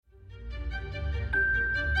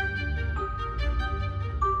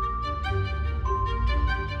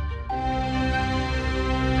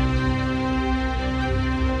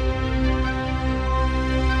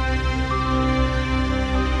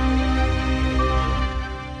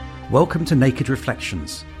Welcome to Naked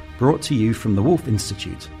Reflections, brought to you from the Wolf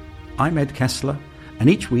Institute. I'm Ed Kessler, and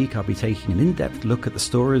each week I'll be taking an in-depth look at the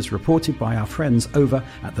stories reported by our friends over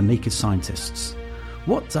at The Naked Scientists.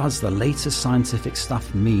 What does the latest scientific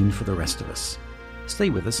stuff mean for the rest of us? Stay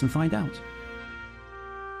with us and find out.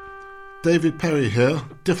 David Perry here,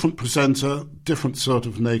 different presenter, different sort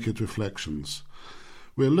of Naked Reflections.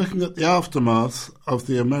 We're looking at the aftermath of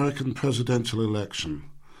the American presidential election,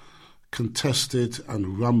 contested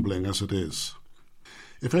and rumbling as it is.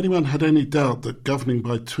 If anyone had any doubt that governing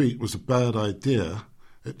by tweet was a bad idea,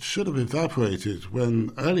 it should have evaporated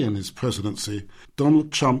when, early in his presidency,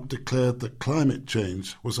 Donald Trump declared that climate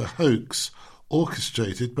change was a hoax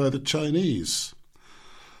orchestrated by the Chinese.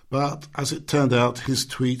 But, as it turned out, his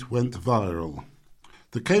tweet went viral.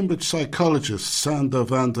 The Cambridge psychologist Sander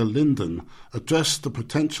van der Linden addressed the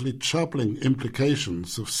potentially troubling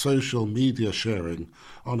implications of social media sharing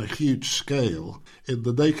on a huge scale in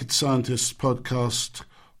the Naked Scientists podcast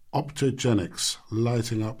Optogenics,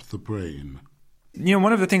 Lighting Up the Brain. You know,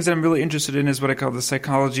 one of the things that I'm really interested in is what I call the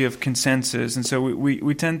psychology of consensus. And so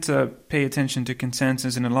we tend to pay attention to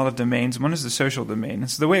consensus in a lot of domains. One is the social domain.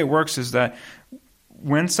 And so the way it works is that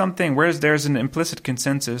whereas there's an implicit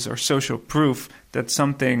consensus or social proof that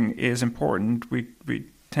something is important, we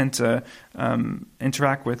tend to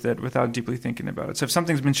interact with it without deeply thinking about it. So if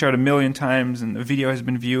something's been shared 1 million times and a video has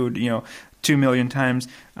been viewed, 2 million times,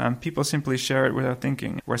 people simply share it without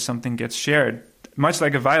thinking. Where something gets shared, much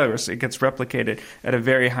like a virus, it gets replicated at a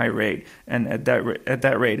very high rate, and at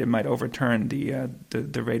that rate, it might overturn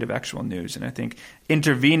the rate of actual news. And I think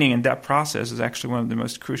intervening in that process is actually one of the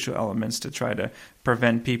most crucial elements to try to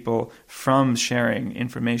prevent people from sharing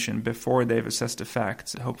information before they've assessed the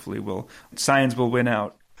facts. Hopefully, science will win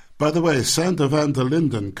out. By the way, Sander van der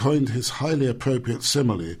Linden coined his highly appropriate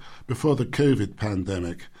simile before the COVID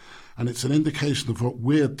pandemic, and it's an indication of what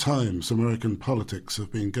weird times American politics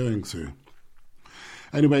have been going through.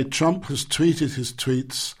 Anyway, Trump has tweeted his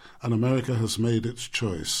tweets and America has made its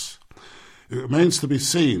choice. It remains to be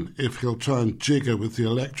seen if he'll try and jigger with the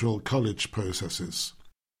electoral college processes.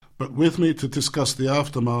 But with me to discuss the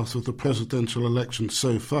aftermath of the presidential election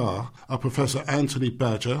so far are Professor Anthony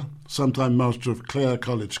Badger, sometime master of Clare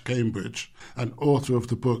College, Cambridge, and author of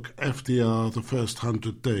the book FDR, The First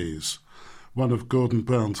 100 Days, one of Gordon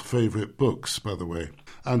Brown's favourite books, by the way,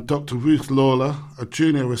 and Dr. Ruth Lawler, a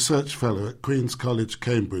junior research fellow at Queen's College,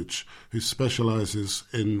 Cambridge, who specialises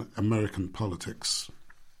in American politics.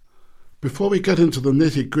 Before we get into the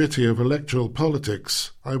nitty-gritty of electoral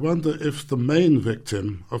politics, I wonder if the main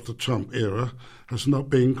victim of the Trump era has not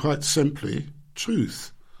been quite simply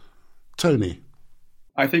truth. Tony.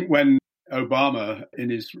 I think when Obama,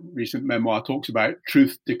 in his recent memoir, talks about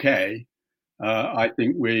truth decay, I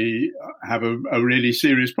think we have a really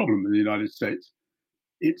serious problem in the United States.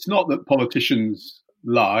 It's not that politicians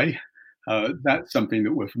lie, that's something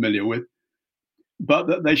that we're familiar with, but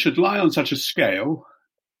that they should lie on such a scale.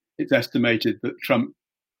 It's estimated that Trump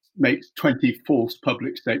makes 20 false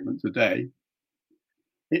public statements a day.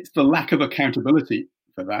 It's the lack of accountability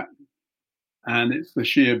for that, and it's the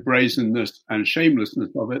sheer brazenness and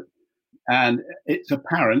shamelessness of it, and its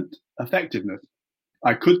apparent effectiveness.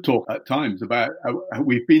 I could talk at times about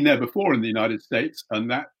we've been there before in the United States,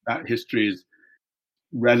 and that history is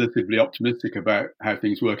relatively optimistic about how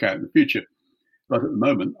things work out in the future. But at the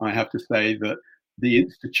moment, I have to say that the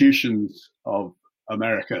institutions of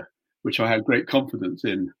America, which I have great confidence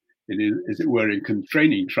in as it were, in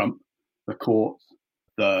constraining Trump, the courts,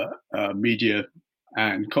 the media,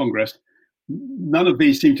 and Congress, none of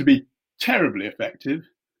these seem to be terribly effective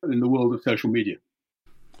in the world of social media.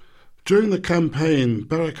 During the campaign,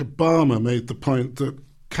 Barack Obama made the point that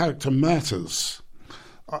character matters.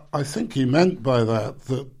 I think he meant by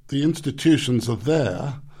that the institutions are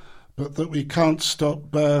there, but that we can't stop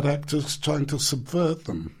bad actors trying to subvert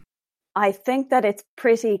them. I think that it's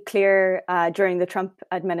pretty clear during the Trump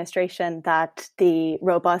administration that the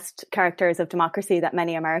robust characters of democracy that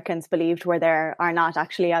many Americans believed were there are not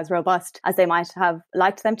actually as robust as they might have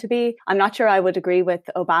liked them to be. I'm not sure I would agree with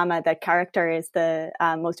Obama that character is the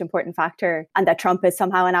most important factor and that Trump is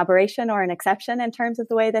somehow an aberration or an exception in terms of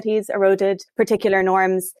the way that he's eroded particular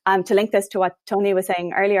norms. To link this to what Tony was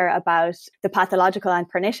saying earlier about the pathological and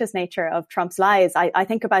pernicious nature of Trump's lies, I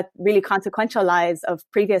think about really consequential lies of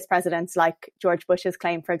previous presidents like George Bush's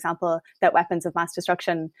claim, for example, that weapons of mass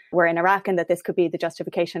destruction were in Iraq and that this could be the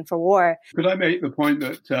justification for war. Could I make the point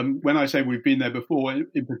that when I say we've been there before,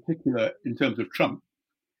 in particular in terms of Trump,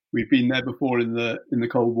 we've been there before in the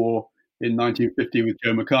Cold War in 1950 with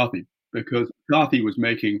Joe McCarthy, because McCarthy was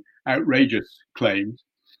making outrageous claims.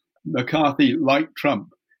 McCarthy, like Trump,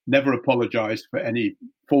 never apologized for any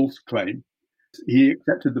false claim. He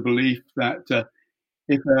accepted the belief that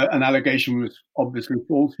if an allegation was obviously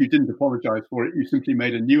false, you didn't apologize for it. You simply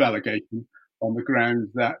made a new allegation on the grounds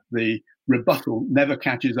that the rebuttal never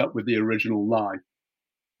catches up with the original lie.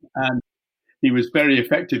 And he was very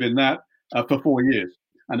effective in that for 4 years.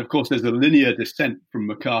 And of course, there's a linear descent from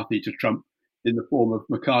McCarthy to Trump in the form of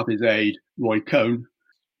McCarthy's aide, Roy Cohn,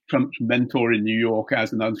 Trump's mentor in New York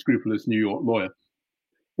as an unscrupulous New York lawyer.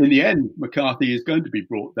 In the end, McCarthy is going to be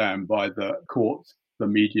brought down by the courts, the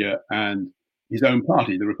media, and his own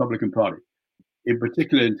party, the Republican Party. In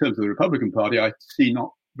particular, in terms of the Republican Party, I see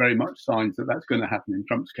not very much signs that that's going to happen in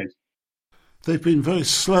Trump's case. They've been very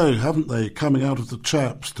slow, haven't they, coming out of the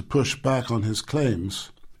traps to push back on his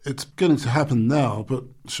claims. It's beginning to happen now, but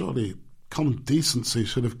surely common decency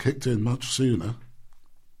should have kicked in much sooner.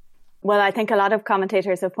 Well, I think a lot of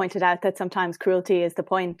commentators have pointed out that sometimes cruelty is the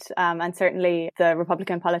point. And certainly the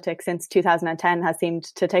Republican politics since 2010 has seemed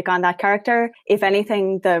to take on that character. If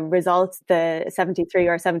anything, the results, the 73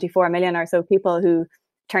 or 74 million or so people who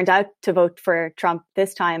turned out to vote for Trump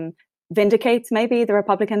this time vindicates maybe the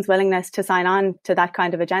Republicans' willingness to sign on to that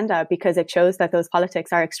kind of agenda, because it shows that those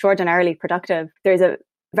politics are extraordinarily productive. There's a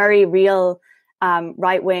very real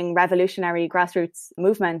right-wing revolutionary grassroots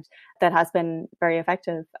movement that has been very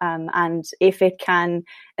effective. And if it can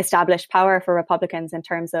establish power for Republicans in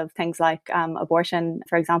terms of things like abortion,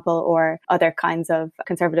 for example, or other kinds of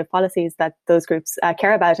conservative policies that those groups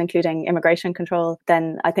care about, including immigration control,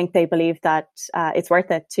 then I think they believe that it's worth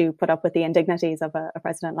it to put up with the indignities of a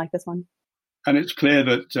president like this one. And it's clear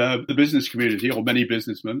that the business community, or many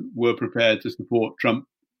businessmen, were prepared to support Trump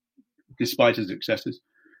despite his excesses,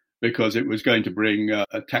 because it was going to bring a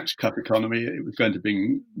tax cut economy. It was going to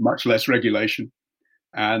bring much less regulation,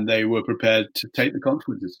 and they were prepared to take the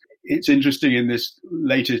consequences. It's interesting in this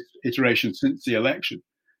latest iteration since the election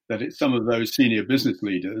that it's some of those senior business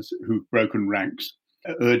leaders who've broken ranks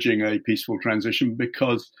urging a peaceful transition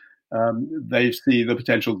because they see the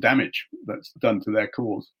potential damage that's done to their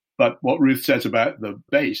cause. But what Ruth says about the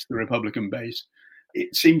base, the Republican base,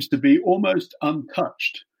 it seems to be almost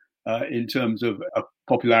untouched in terms of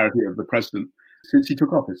popularity of the president since he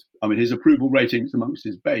took office. I mean, his approval ratings amongst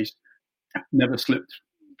his base never slipped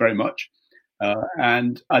very much.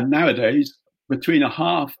 And nowadays, between a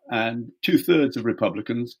half and 2/3 of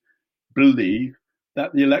Republicans believe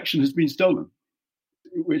that the election has been stolen,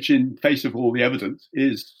 which in face of all the evidence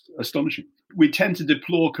is astonishing. We tend to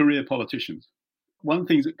deplore career politicians. One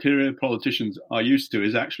thing that career politicians are used to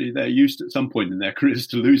is actually they're used at some point in their careers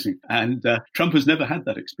to losing. And Trump has never had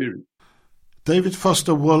that experience. David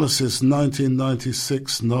Foster Wallace's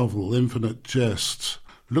 1996 novel, Infinite Jest,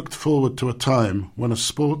 looked forward to a time when a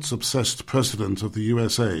sports-obsessed president of the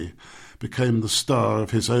USA became the star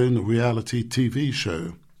of his own reality TV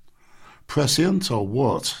show. Prescient or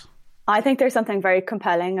what? I think there's something very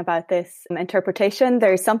compelling about this interpretation.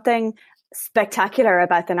 There's something spectacular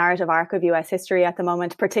about the narrative arc of US history at the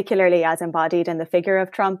moment, particularly as embodied in the figure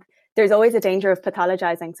of Trump. There's always a danger of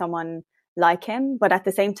pathologizing someone like him, but at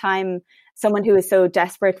the same time, someone who is so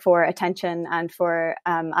desperate for attention and for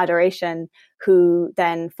adoration, who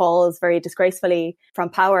then falls very disgracefully from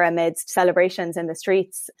power amidst celebrations in the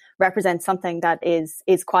streets, represents something that is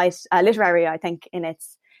quite literary, I think, in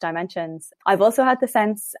its dimensions. I've also had the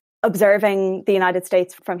sense, observing the United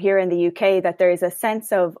States from here in the UK, that there is a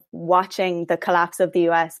sense of watching the collapse of the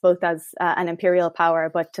US, both as an imperial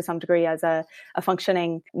power, but to some degree as a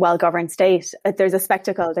functioning, well-governed state. There's a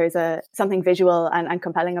spectacle, there's something visual and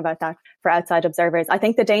compelling about that for outside observers. I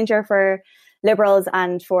think the danger for liberals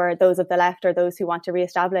and for those of the left, or those who want to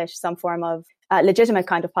reestablish some form of legitimate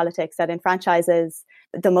kind of politics that enfranchises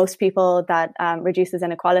the most people, that reduces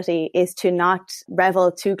inequality, is to not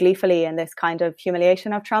revel too gleefully in this kind of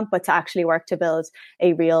humiliation of Trump, but to actually work to build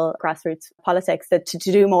a real grassroots politics, that to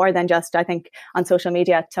do more than just, I think, on social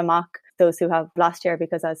media to mock those who have lost here,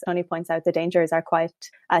 because as Tony points out, the dangers are quite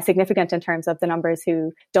significant in terms of the numbers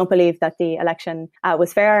who don't believe that the election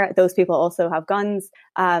was fair. Those people also have guns,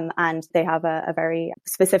 and they have a very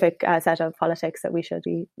specific set of politics that we should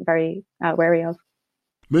be very wary of.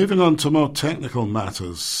 Moving on to more technical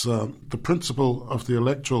matters, the principle of the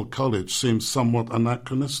Electoral College seems somewhat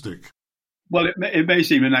anachronistic. Well, it may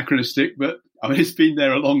seem anachronistic, but I mean, it's been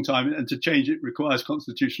there a long time, and to change it requires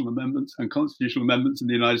constitutional amendments, and constitutional amendments in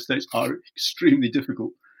the United States are extremely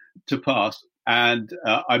difficult to pass. And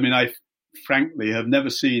I frankly have never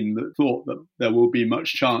thought that there will be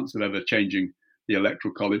much chance of ever changing the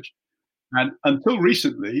Electoral College. And until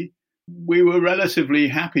recently, we were relatively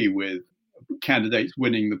happy with candidates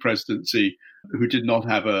winning the presidency who did not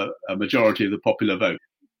have a majority of the popular vote.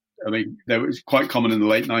 I mean, that was quite common in the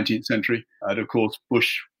late 19th century. And of course,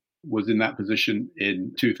 Bush was in that position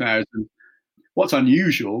in 2000. What's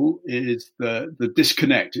unusual is the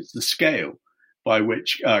disconnect. It's the scale by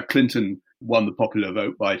which Clinton won the popular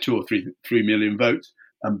vote by 2 or 3 million votes,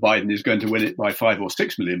 and Biden is going to win it by 5 or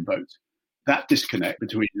 6 million votes. That disconnect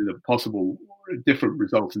between the possible different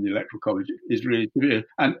results in the Electoral College is really severe.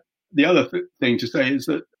 And the other thing to say is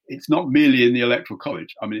that it's not merely in the Electoral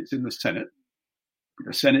College. I mean, it's in the Senate.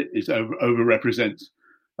 The Senate is overrepresents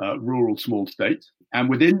rural small states. And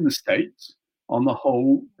within the states, on the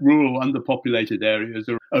whole, rural underpopulated areas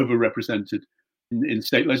are overrepresented in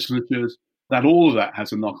state legislatures. That all of that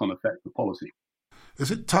has a knock-on effect for policy.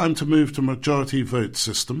 Is it time to move to a majority vote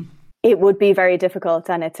system? It would be very difficult,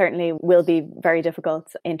 and it certainly will be very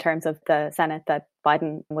difficult in terms of the Senate that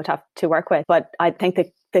Biden would have to work with. But I think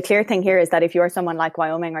the clear thing here is that if you're someone like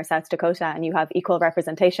Wyoming or South Dakota and you have equal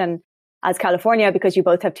representation as California, because you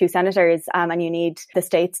both have 2 senators and you need the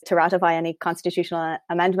states to ratify any constitutional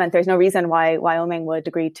amendment, there's no reason why Wyoming would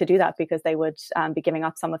agree to do that, because they would be giving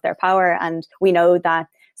up some of their power. And we know that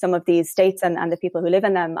some of these states and the people who live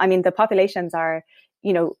in them, I mean, the populations are,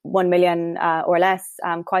 1 million or less,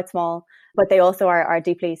 quite small, but they also are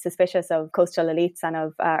deeply suspicious of coastal elites and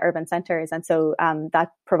of urban centres. And so that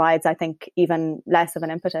provides, I think, even less of an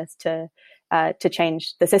impetus to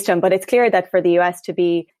change the system. But it's clear that for the US to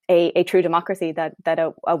be a true democracy, that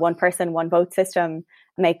a one person, one vote system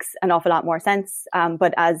makes an awful lot more sense.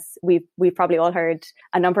 But as we've probably all heard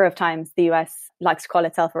a number of times, the US likes to call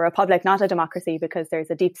itself a republic, not a democracy, because there's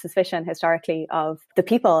a deep suspicion historically of the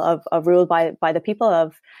people, of rule by the people,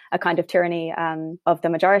 of a kind of tyranny of the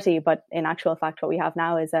majority. But in actual fact, what we have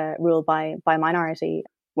now is a rule by minority.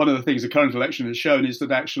 One of the things the current election has shown is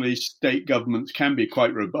that actually state governments can be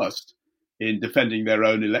quite robust in defending their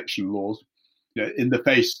own election laws, in the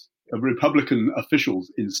face of Republican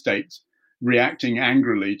officials in states reacting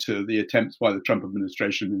angrily to the attempts by the Trump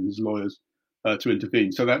administration and his lawyers to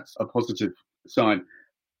intervene. So that's a positive sign.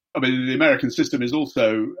 I mean, the American system is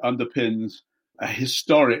also underpins a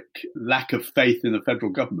historic lack of faith in the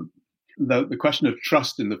federal government. The question of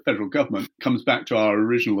trust in the federal government comes back to our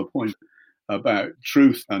original point about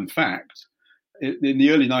truth and fact. In the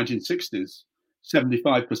early 1960s,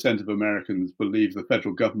 75% of Americans believe the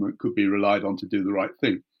federal government could be relied on to do the right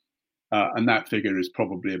thing. And that figure is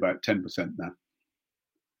probably about 10% now.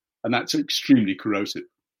 And that's extremely corrosive.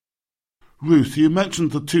 Ruth, you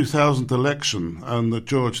mentioned the 2000 election and the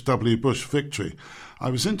George W. Bush victory. I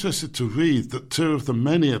was interested to read that 2 of the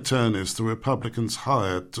many attorneys the Republicans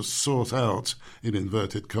hired to sort out, in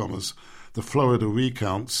inverted commas, the Florida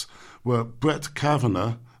recounts were Brett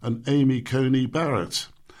Kavanaugh and Amy Coney Barrett,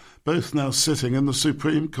 both now sitting in the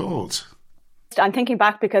Supreme Court. I'm thinking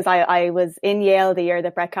back because I was in Yale the year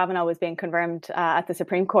that Brett Kavanaugh was being confirmed at the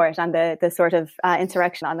Supreme Court, and the sort of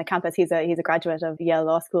insurrection on the campus. He's a graduate of Yale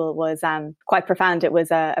Law School, was quite profound. It was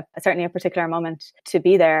certainly a particular moment to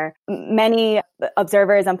be there. Many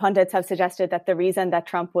observers and pundits have suggested that the reason that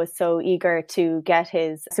Trump was so eager to get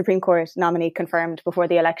his Supreme Court nominee confirmed before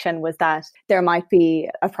the election was that there might be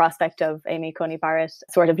a prospect of Amy Coney Barrett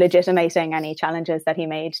sort of legitimating any challenges that he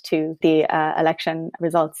made to the election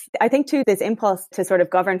results. I think too, this impulse to sort of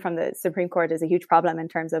govern from the Supreme Court is a huge problem in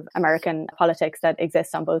terms of American politics that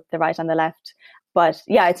exists on both the right and the left. But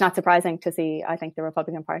yeah, it's not surprising to see, I think, the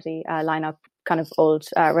Republican Party line up kind of old,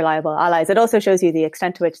 reliable allies. It also shows you the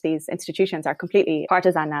extent to which these institutions are completely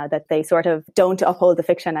partisan now, that they sort of don't uphold the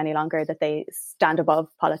fiction any longer, that they stand above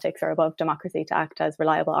politics or above democracy to act as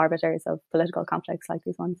reliable arbiters of political conflicts like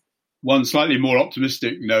these ones. One slightly more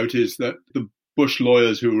optimistic note is that the Bush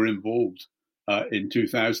lawyers who were involved in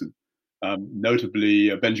 2000,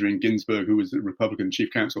 notably Benjamin Ginsburg, who was the Republican chief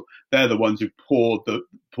counsel, they're the ones who poured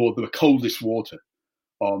the coldest water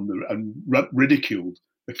on and ridiculed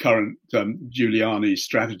the current Giuliani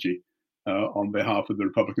strategy on behalf of the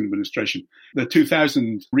Republican administration. The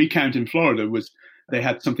 2000 recount in Florida they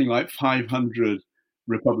had something like 500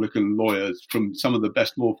 Republican lawyers from some of the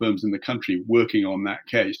best law firms in the country working on that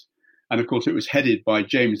case. And of course, it was headed by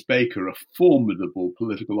James Baker, a formidable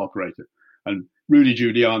political operator. And Rudy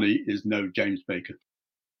Giuliani is no James Baker.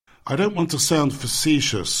 I don't want to sound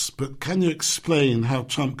facetious, but can you explain how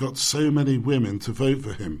Trump got so many women to vote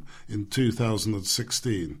for him in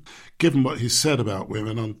 2016, given what he said about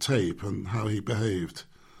women on tape and how he behaved?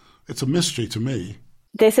 It's a mystery to me.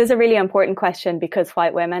 This is a really important question because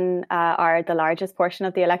white women are the largest portion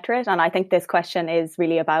of the electorate. And I think this question is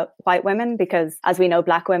really about white women because, as we know,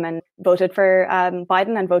 black women voted for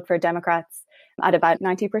Biden and vote for Democrats at about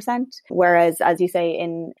 90%. Whereas, as you say,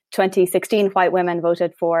 in 2016, white women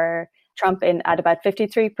voted for Trump at about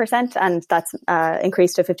 53%, and that's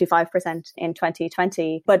increased to 55% in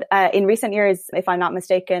 2020. But in recent years, if I'm not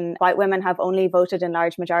mistaken, white women have only voted in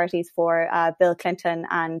large majorities for Bill Clinton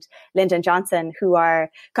and Lyndon Johnson, who are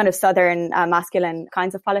kind of Southern masculine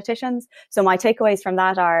kinds of politicians. So my takeaways from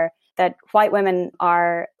that are that white women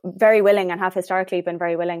are very willing and have historically been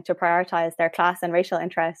very willing to prioritize their class and racial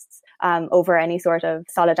interests over any sort of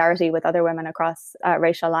solidarity with other women across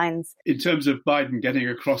racial lines. In terms of Biden getting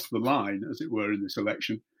across the line, as it were, in this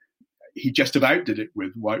election, he just about did it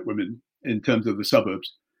with white women in terms of the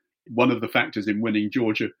suburbs. One of the factors in winning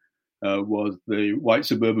Georgia was the white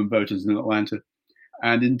suburban voters in Atlanta.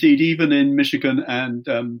 And indeed, even in Michigan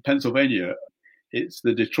and Pennsylvania, it's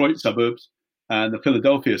the Detroit suburbs and the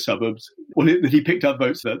Philadelphia suburbs, that he picked up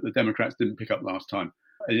votes that the Democrats didn't pick up last time,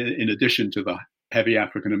 in addition to the heavy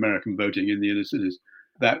African-American voting in the inner cities.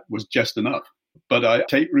 That was just enough. But I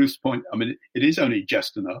take Ruth's point. I mean, it is only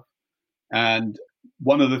just enough. And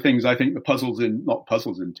one of the things I think not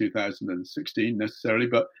puzzles in 2016 necessarily,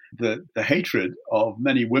 but the hatred of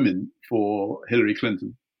many women for Hillary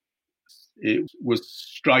Clinton, it was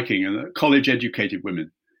striking. And college-educated women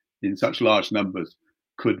in such large numbers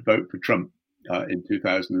could vote for Trump in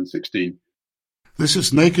 2016. This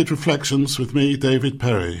is Naked Reflections with me, David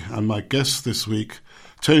Perry, and my guests this week,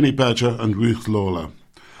 Tony Badger and Ruth Lawler.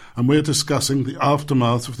 And we're discussing the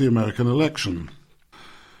aftermath of the American election.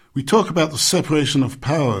 We talk about the separation of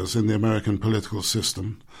powers in the American political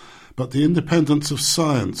system, but the independence of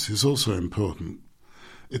science is also important.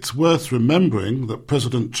 It's worth remembering that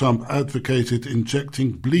President Trump advocated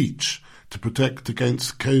injecting bleach to protect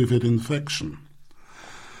against COVID infection.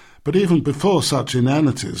 But even before such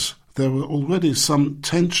inanities, there were already some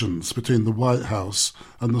tensions between the White House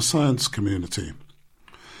and the science community.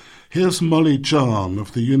 Here's Molly Jahn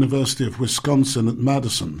of the University of Wisconsin at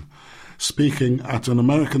Madison, speaking at an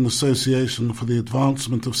American Association for the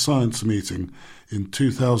Advancement of Science meeting in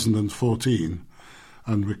 2014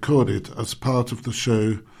 and recorded as part of the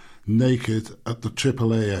show Naked at the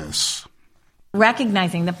AAAS.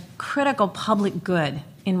 Recognizing the critical public good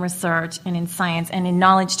in research and in science and in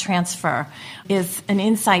knowledge transfer is an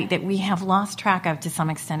insight that we have lost track of to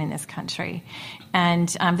some extent in this country. And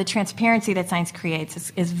the transparency that science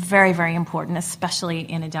creates is very, very important, especially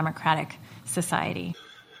in a democratic society.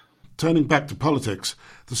 Turning back to politics,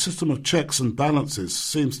 the system of checks and balances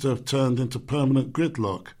seems to have turned into permanent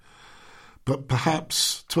gridlock. But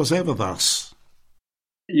perhaps 'twas ever thus.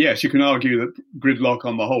 Yes, you can argue that gridlock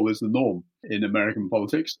on the whole is the norm in American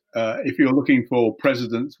politics. If you're looking for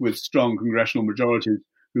presidents with strong congressional majorities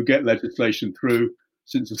who get legislation through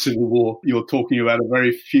since the Civil War, you're talking about a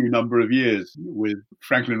very few number of years, with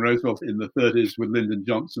Franklin Roosevelt in the 30s, with Lyndon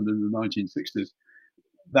Johnson in the 1960s.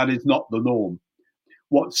 That is not the norm.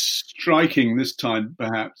 What's striking this time,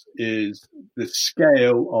 perhaps, is the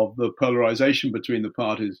scale of the polarization between the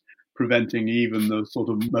parties, preventing even the sort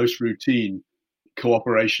of most routine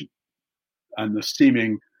cooperation and the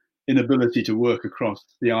seeming inability to work across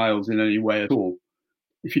the aisles in any way at all.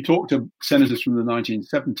 If you talk to senators from the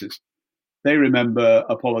 1970s, they remember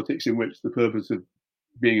a politics in which the purpose of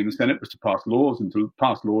being in the Senate was to pass laws, and to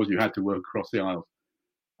pass laws you had to work across the aisles.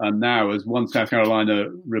 And now, as one South Carolina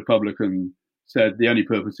Republican said, the only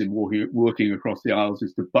purpose in working across the aisles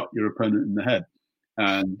is to butt your opponent in the head.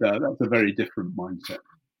 And that's a very different mindset.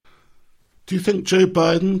 Do you think Joe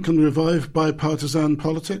Biden can revive bipartisan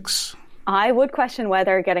politics? I would question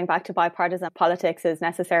whether getting back to bipartisan politics is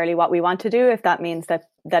necessarily what we want to do, if that means that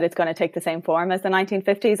it's going to take the same form as the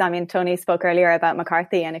 1950s. I mean, Tony spoke earlier about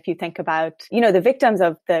McCarthy, and if you think about, the victims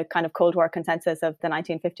of the kind of Cold War consensus of the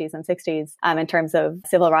 1950s and 60s, in terms of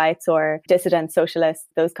civil rights or dissidents, socialists,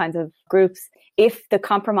 those kinds of groups, if the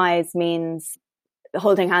compromise means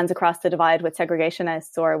holding hands across the divide with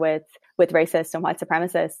segregationists or with racists and white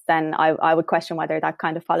supremacists, then I would question whether that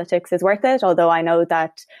kind of politics is worth it. Although I know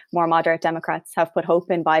that more moderate Democrats have put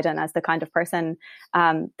hope in Biden as the kind of person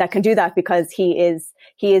that can do that, because he is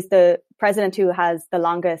the president who has the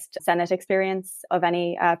longest Senate experience of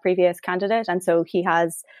any previous candidate. And so he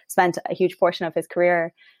has spent a huge portion of his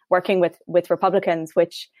career working with Republicans,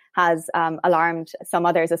 which has alarmed some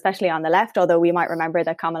others, especially on the left, although we might remember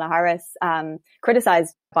that Kamala Harris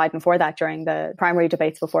criticized Biden for that during the primary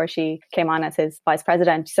debates before she came on as his vice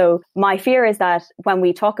president. So my fear is that when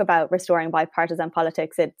we talk about restoring bipartisan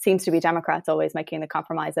politics, it seems to be Democrats always making the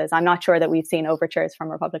compromises. I'm not sure that we've seen overtures from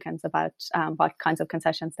Republicans about what kinds of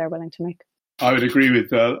concessions they're willing to make. I would agree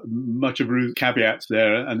with much of Ruth's caveats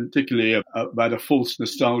there, and particularly about a false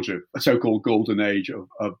nostalgia, a so-called golden age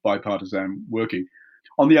of bipartisan working.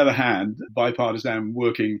 On the other hand, bipartisan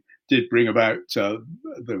working did bring about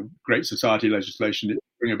the Great Society legislation.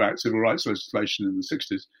 bring about civil rights legislation in the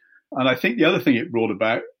 60s. And I think the other thing it brought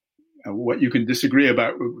about, what you can disagree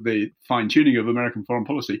about the fine-tuning of American foreign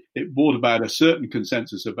policy, it brought about a certain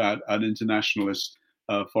consensus about an internationalist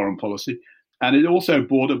foreign policy. And it also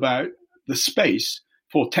brought about the space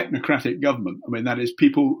for technocratic government. I mean, that is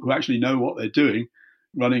people who actually know what they're doing,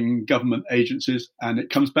 running government agencies. And it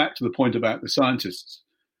comes back to the point about the scientists.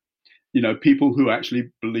 You know, people who actually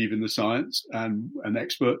believe in the science and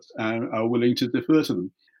experts and are willing to defer to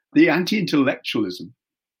them. The anti-intellectualism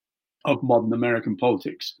of modern American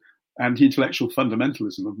politics, anti-intellectual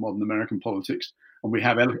fundamentalism of modern American politics, and we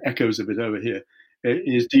have echoes of it over here,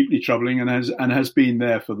 is deeply troubling and has been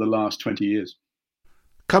there for the last 20 years.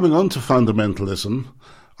 Coming on to fundamentalism,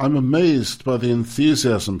 I'm amazed by the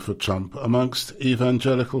enthusiasm for Trump amongst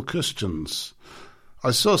evangelical Christians.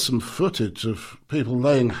 I saw some footage of people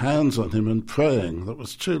laying hands on him and praying that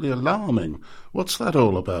was truly alarming. What's that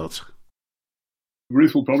all about?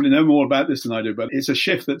 Ruth will probably know more about this than I do, but it's a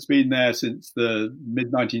shift that's been there since the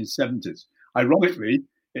mid-1970s. Ironically,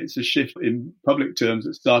 it's a shift in public terms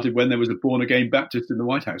that started when there was a born-again Baptist in the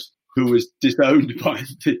White House who was disowned by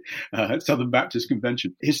the Southern Baptist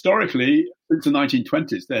Convention. Historically, since the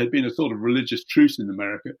 1920s, there had been a sort of religious truce in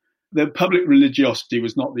America. The public religiosity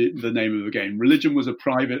was not the name of the game. Religion was a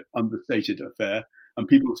private, understated affair, and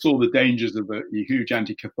people saw the dangers of the huge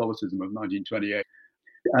anti-Catholicism of 1928.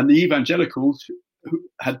 And the evangelicals, who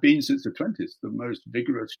had been since the 20s the most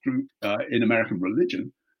vigorous group in American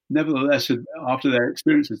religion, nevertheless, after their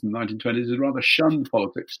experiences in the 1920s, had rather shunned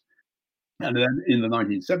politics. And then in the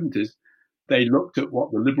 1970s, they looked at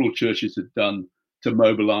what the liberal churches had done to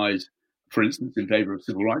mobilize, for instance, in favor of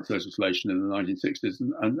civil rights legislation in the 1960s,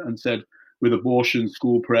 and said, with abortion,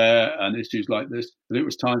 school prayer, and issues like this, that it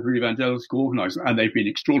was time for evangelicals to organize. And they've been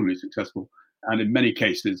extraordinarily successful. And in many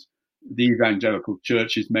cases, the evangelical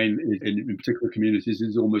churches, mainly in particular communities,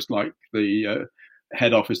 is almost like the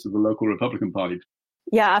head office of the local Republican Party.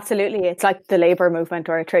 Yeah, absolutely. It's like the labour movement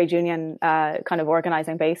or a trade union kind of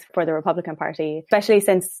organising base for the Republican Party, especially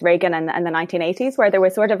since Reagan and the 1980s, where there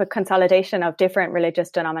was sort of a consolidation of different religious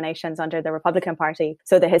denominations under the Republican Party.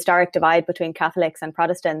 So the historic divide between Catholics and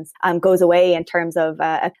Protestants goes away in terms of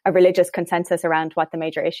a religious consensus around what the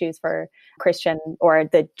major issues for Christian or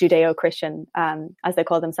the Judeo-Christian, as they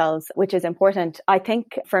call themselves, which is important. I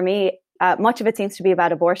think for me, much of it seems to be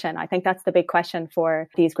about abortion. I think that's the big question for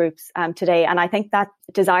these groups today. And I think that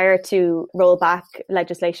desire to roll back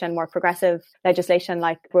legislation, more progressive legislation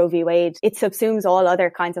like Roe v. Wade, it subsumes all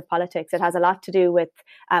other kinds of politics. It has a lot to do with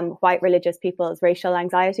white religious people's racial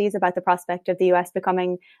anxieties about the prospect of the US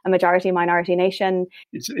becoming a majority-minority nation.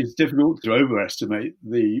 It's difficult to overestimate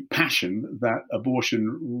the passion that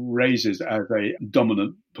abortion raises as a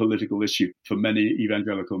dominant political issue for many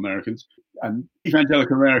evangelical Americans. And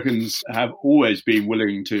evangelical Americans have always been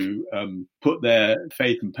willing to put their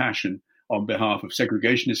faith and passion on behalf of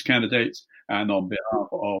segregationist candidates and on behalf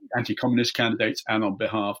of anti-communist candidates and on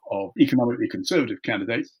behalf of economically conservative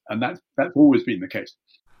candidates. And that's always been the case.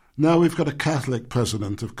 Now we've got a Catholic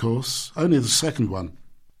president, of course, only the second one.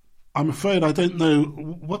 I'm afraid I don't know,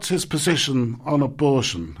 what's his position on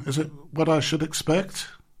abortion? Is it what I should expect?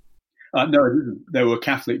 No, it isn't. There were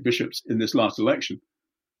Catholic bishops in this last election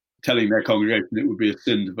telling their congregation it would be a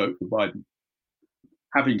sin to vote for Biden.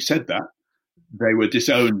 Having said that, they were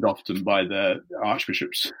disowned often by the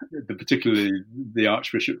archbishops, particularly the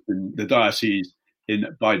archbishop in the diocese in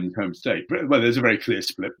Biden's home state. Well, there's a very clear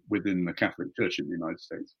split within the Catholic Church in the United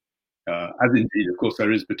States, as indeed, of course,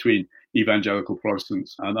 there is between evangelical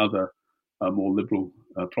Protestants and other more liberal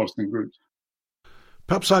Protestant groups.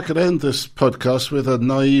 Perhaps I could end this podcast with a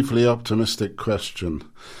naively optimistic question.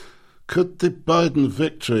 Could the Biden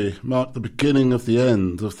victory mark the beginning of the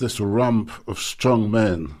end of this rump of strong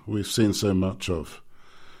men we've seen so much of?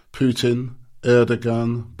 Putin,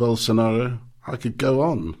 Erdogan, Bolsonaro, I could go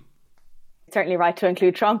on. Certainly right to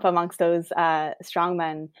include Trump amongst those strong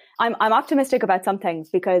men. I'm optimistic about some things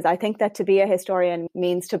because I think that to be a historian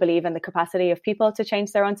means to believe in the capacity of people to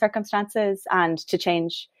change their own circumstances and to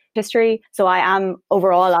change history. So I am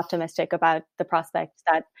overall optimistic about the prospect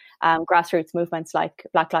that grassroots movements like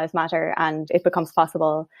Black Lives Matter, and it becomes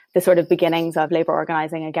possible, the sort of beginnings of labour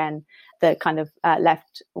organising again, the kind of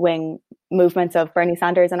left-wing movements of Bernie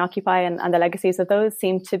Sanders and Occupy and the legacies of those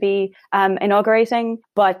seem to be inaugurating.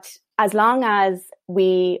 But as long as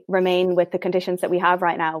we remain with the conditions that we have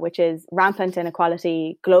right now, which is rampant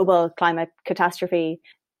inequality, global climate catastrophe,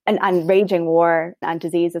 and raging war and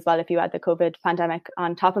disease as well, if you add the COVID pandemic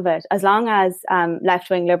on top of it, as long as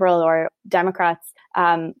left-wing liberal or Democrats,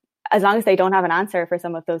 as long as they don't have an answer for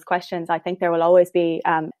some of those questions, I think there will always be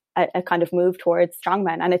a kind of move towards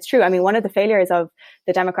strongmen. And it's true. I mean, one of the failures of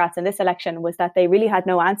the Democrats in this election was that they really had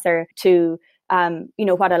no answer to,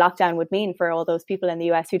 what a lockdown would mean for all those people in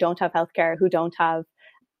the US who don't have healthcare, who don't have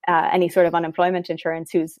any sort of unemployment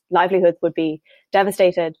insurance, whose livelihoods would be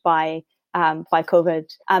devastated by COVID,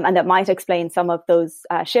 and that might explain some of those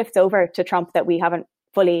shifts over to Trump that we haven't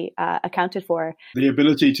fully accounted for. The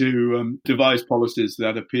ability to devise policies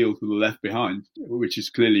that appeal to the left behind, which is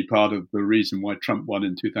clearly part of the reason why Trump won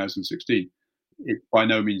in 2016. It's by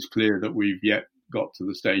no means clear that we've yet got to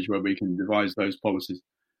the stage where we can devise those policies.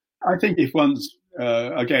 I think if one's,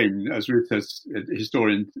 again, as Ruth says,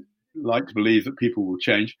 historians like to believe that people will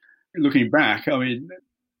change. Looking back, I mean,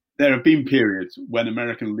 there have been periods when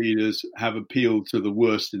American leaders have appealed to the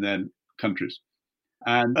worst in their countries.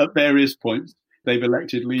 And at various points, they've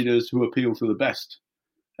elected leaders who appeal to the best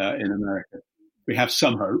in America. We have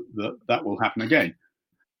some hope that that will happen again.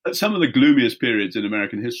 At some of the gloomiest periods in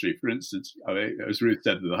American history, for instance, as Ruth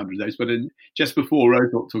said, the 100 Days, but just before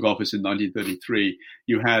Roosevelt took office in 1933,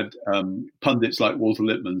 you had pundits like Walter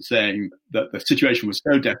Lippmann saying that the situation was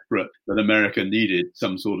so desperate that America needed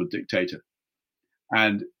some sort of dictator.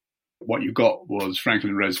 And what you got was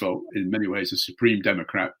Franklin Roosevelt, in many ways a supreme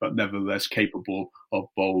Democrat, but nevertheless capable of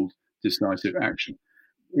bold, decisive action.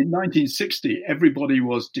 In 1960, everybody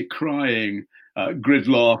was decrying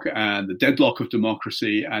gridlock and the deadlock of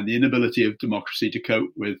democracy and the inability of democracy to cope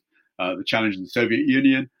with the challenge of the Soviet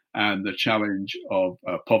Union and the challenge of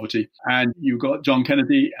poverty. And you got John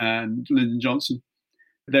Kennedy and Lyndon Johnson.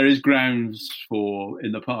 There is grounds for,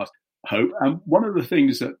 in the past, hope. And one of the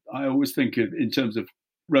things that I always think of in terms of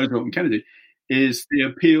Roosevelt and Kennedy is the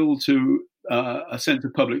appeal to a sense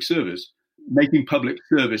of public service, making public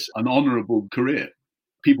service an honorable career.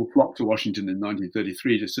 People flocked to Washington in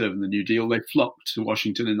 1933 to serve in the New Deal. They flocked to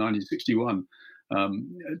Washington in 1961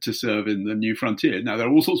 to serve in the New Frontier. Now, there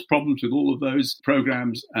are all sorts of problems with all of those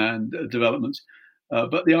programs and developments,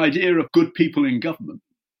 but the idea of good people in government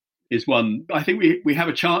is one I think we have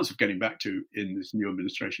a chance of getting back to in this new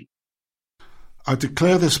administration. I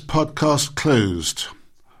declare this podcast closed.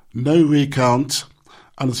 No recount,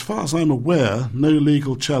 and as far as I'm aware, no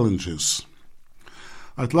legal challenges.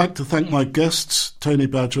 I'd like to thank my guests, Tony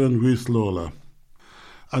Badger and Ruth Lawler.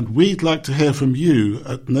 And we'd like to hear from you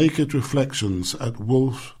at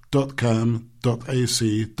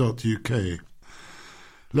nakedreflections@wolf.cam.ac.uk.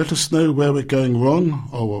 Let us know where we're going wrong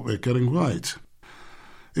or what we're getting right.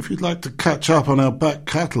 If you'd like to catch up on our back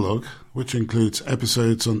catalogue, which includes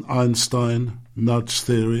episodes on Einstein, nudge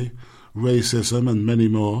theory, racism and many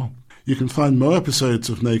more, you can find more episodes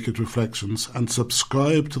of Naked Reflections and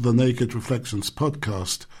subscribe to the Naked Reflections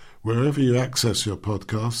podcast wherever you access your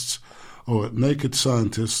podcasts or at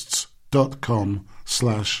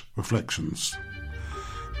nakedscientists.com/reflections.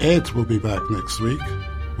 Ed will be back next week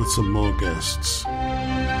with some more guests.